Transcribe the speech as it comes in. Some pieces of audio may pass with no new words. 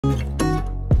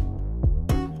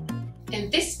In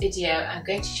this video, I'm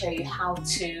going to show you how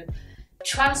to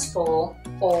transform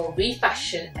or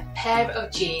refashion a pair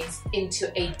of jeans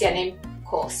into a denim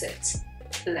corset.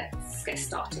 Let's get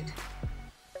started.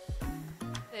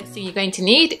 First thing you're going to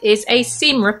need is a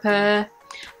seam ripper,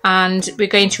 and we're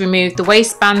going to remove the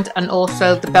waistband and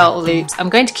also the belt loops. I'm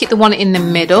going to keep the one in the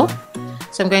middle,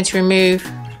 so I'm going to remove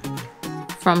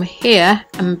from here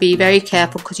and be very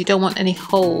careful because you don't want any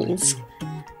holes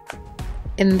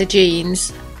in the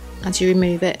jeans as you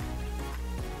remove it.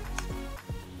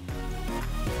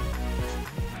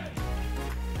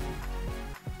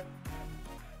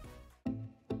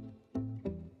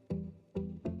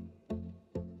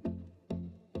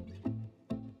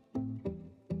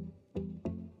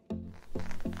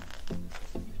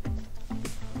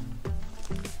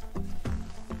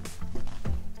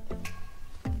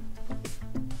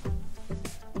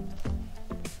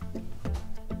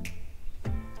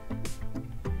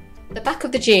 The back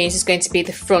of the jeans is going to be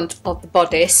the front of the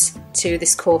bodice to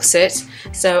this corset,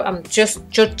 so I'm just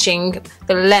judging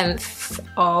the length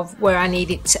of where I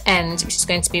need it to end, which is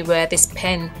going to be where this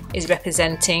pen is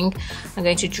representing. I'm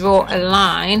going to draw a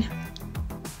line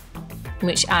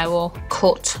which I will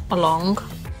cut along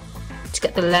to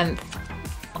get the length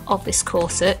of this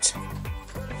corset.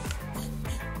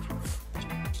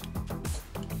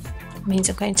 It means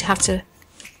I'm going to have to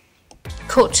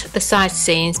cut the side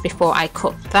seams before I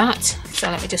cut that, so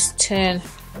let me just turn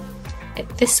it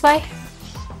this way.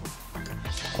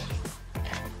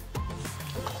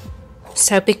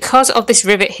 So because of this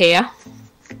rivet here,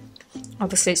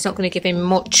 obviously it's not going to give him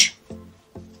much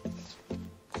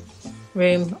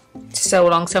room to sew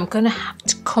along, so I'm going to have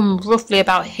to come roughly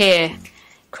about here,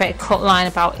 create a cut line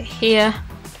about here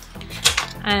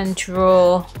and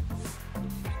draw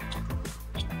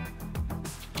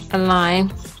a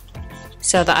line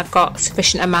so that I've got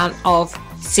sufficient amount of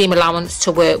seam allowance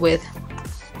to work with.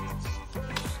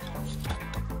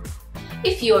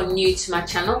 If you're new to my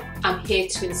channel, I'm here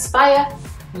to inspire,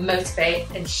 motivate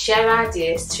and share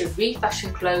ideas to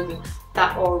refashion clothing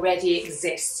that already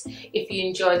exists. If you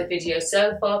enjoy the video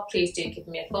so far, please do give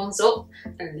me a thumbs up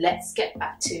and let's get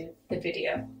back to the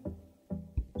video.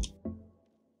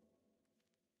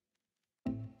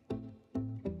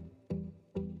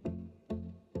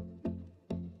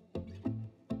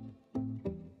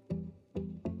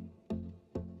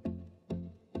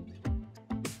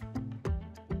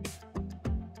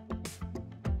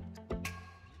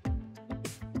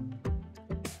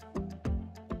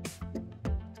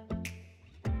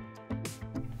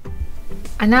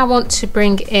 I now want to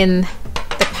bring in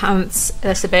the pants a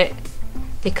little bit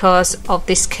because of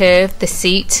this curve, the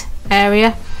seat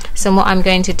area. So what I'm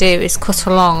going to do is cut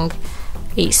along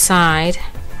each side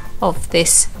of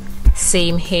this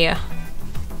seam here.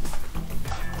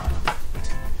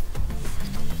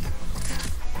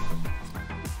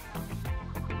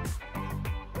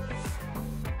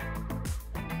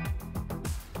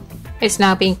 It's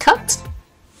now been cut,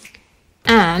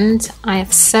 and I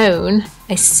have sewn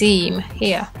a seam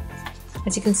here.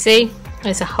 As you can see,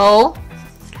 there's a hole.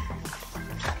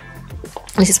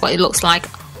 This is what it looks like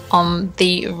on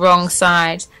the wrong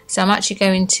side. So I'm actually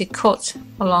going to cut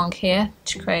along here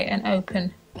to create an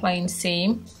open plain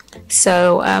seam.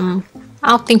 So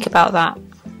I'll think about that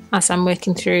as I'm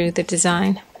working through the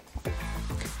design.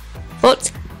 But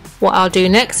what I'll do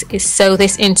next is sew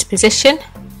this into position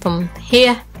from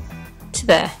here to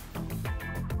there.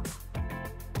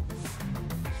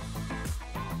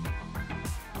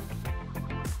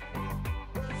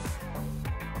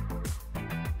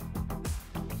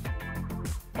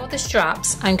 For the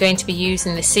straps, I'm going to be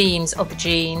using the seams of the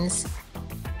jeans.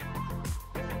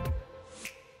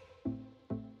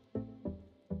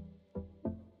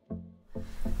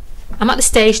 I'm at the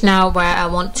stage now where I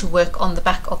want to work on the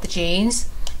back of the jeans,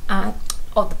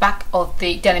 or the back of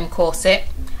the denim corset,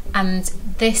 and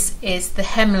this is the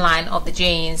hemline of the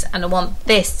jeans, and I want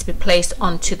this to be placed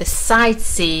onto the side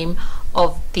seam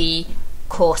of the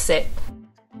corset.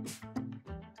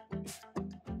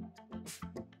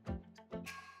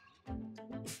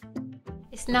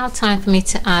 It's now time for me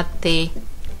to add the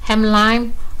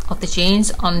hemline of the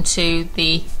jeans onto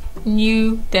the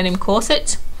new denim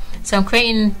corset. So I'm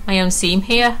creating my own seam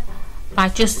here by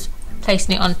just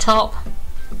placing it on top,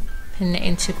 pinning it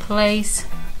into place.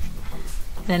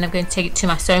 Then I'm going to take it to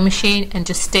my sewing machine and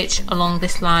just stitch along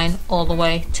this line all the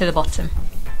way to the bottom.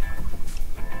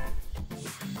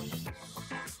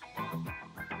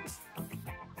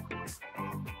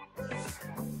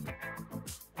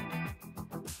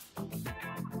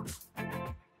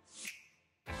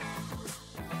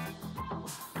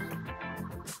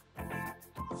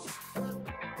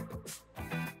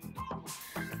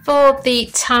 for the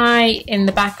tie in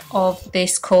the back of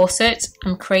this corset,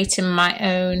 I'm creating my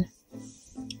own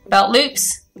belt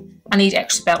loops. I need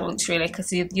extra belt loops really, because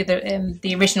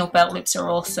the original belt loops are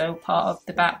also part of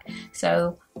the back.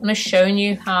 So I'm just showing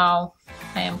you how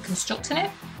I am constructing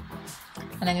it,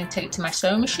 and I'm going to take it to my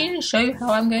sewing machine and show you how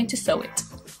I'm going to sew it.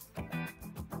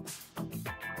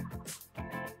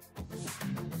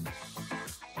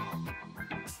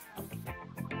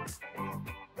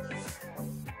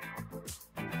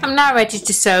 I'm now ready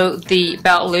to sew the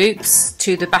belt loops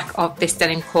to the back of this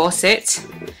denim corset,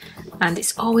 and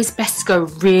it's always best to go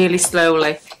really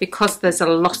slowly because there's a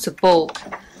lot of bulk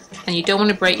and you don't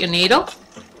want to break your needle.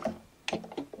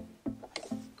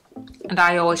 And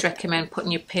I always recommend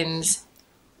putting your pins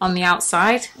on the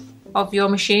outside of your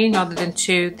machine rather than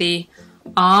to the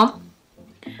arm.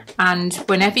 And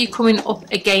whenever you're coming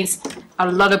up against a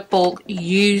lot of bulk,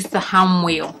 use the hand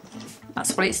wheel.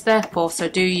 That's what it's there for, so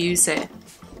do use it.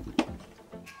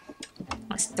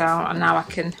 That's down, and now I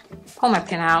can pull my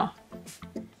pin out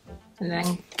and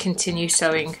then continue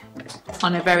sewing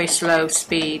on a very slow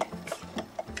speed.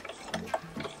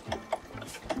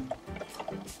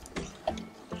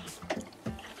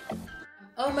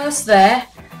 Almost there.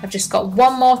 I've just got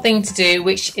one more thing to do,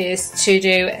 which is to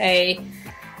do a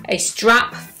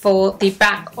strap for the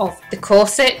back of the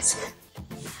corset.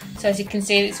 So as you can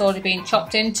see, it's already been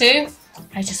chopped into.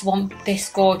 I just want this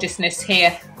gorgeousness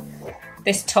here,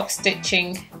 this top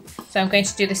stitching. So I'm going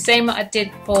to do the same that I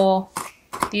did for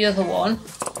the other one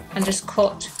and just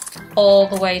cut all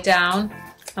the way down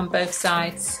on both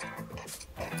sides.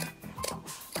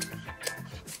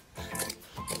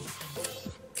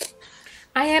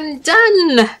 I am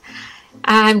done.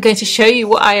 I'm going to show you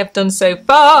what I have done so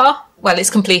far. Well, it's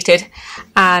completed,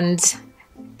 and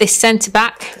this centre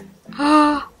back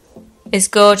is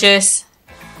gorgeous,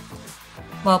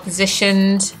 well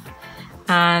positioned,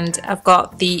 and I've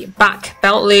got the back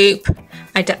belt loop.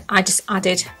 I just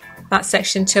added that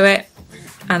section to it,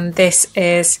 and this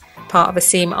is part of a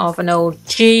seam of an old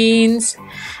jeans.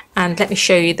 And let me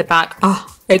show you the back.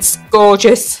 Oh, it's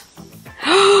gorgeous.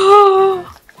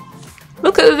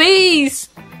 Look at these.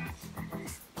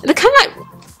 They're kind of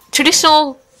like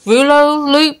traditional rouleau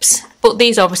loops, but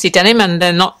these are obviously denim and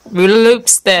they're not rouleau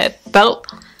loops, they're belt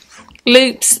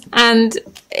loops, and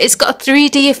it's got a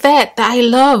 3D effect that I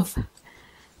love,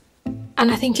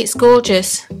 and I think it's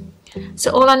gorgeous.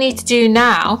 So all I need to do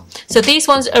now, so these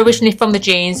ones are originally from the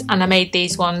jeans, and I made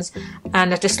these ones,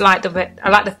 and I just like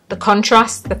the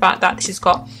contrast, the fact that this has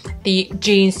got the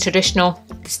jeans traditional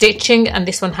stitching and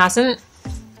this one hasn't.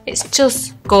 It's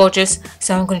just gorgeous.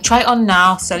 So I'm going to try it on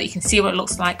now so that you can see what it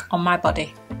looks like on my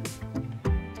body.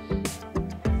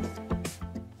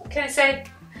 Can I say,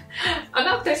 I'm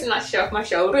not putting that shit off my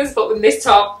shoulders, but with this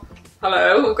top,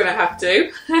 hello, I'm going to have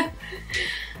to.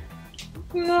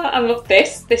 I love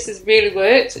this. This has really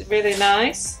worked. It's really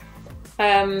nice.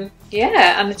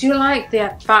 Yeah, and I do like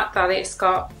the fact that it's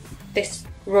got this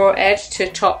raw edge to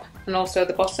the top and also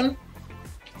the bottom.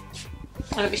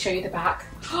 And let me show you the back.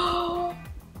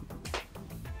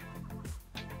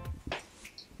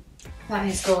 That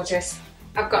is gorgeous.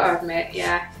 I've got to admit,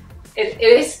 yeah, it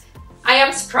is. I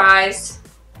am surprised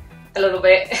a little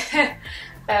bit,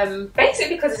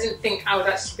 basically because I didn't think I would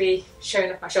actually be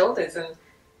showing off my shoulders and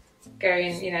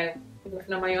going, you know,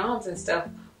 looking on my arms and stuff.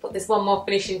 But there's one more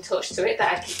finishing touch to it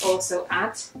that I can also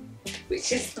add,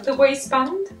 which is the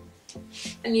waistband,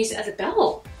 and use it as a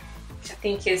belt, which I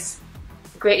think is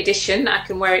a great addition. I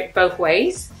can wear it both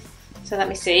ways. So let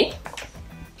me see.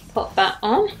 Put that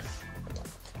on.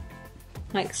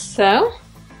 Like so.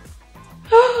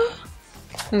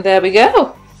 And there we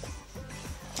go.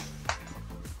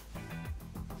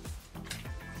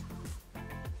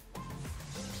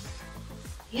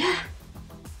 Yeah,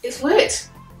 it's worked.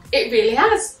 It really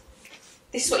has.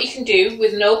 This is what you can do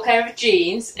with an old pair of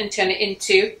jeans and turn it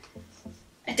into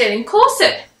a denim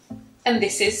corset. And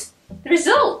this is the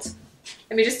result.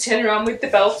 Let me just turn around with the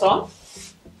belt on.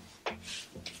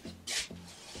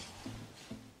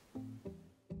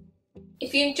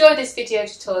 If you enjoyed this video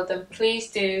tutorial, then please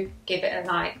do give it a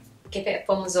like, give it a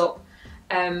thumbs up.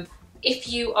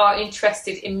 If you are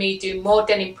interested in me doing more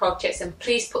denim projects, then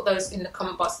please put those in the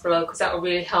comment box below, because that will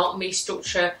really help me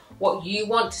structure what you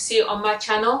want to see on my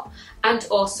channel. And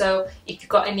also, if you've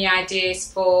got any ideas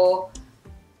for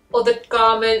other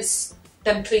garments,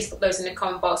 then please put those in the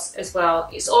comment box as well.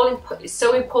 It's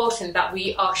so important that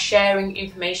we are sharing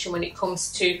information when it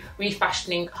comes to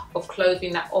refashioning of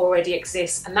clothing that already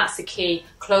exists, and that's the key.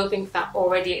 Clothing that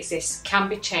already exists can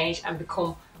be changed and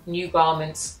become new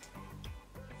garments.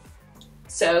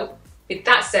 So with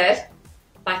that said,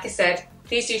 like I said,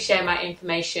 Please do share my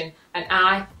information, and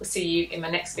I will see you in my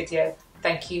next video.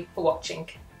 Thank you for watching.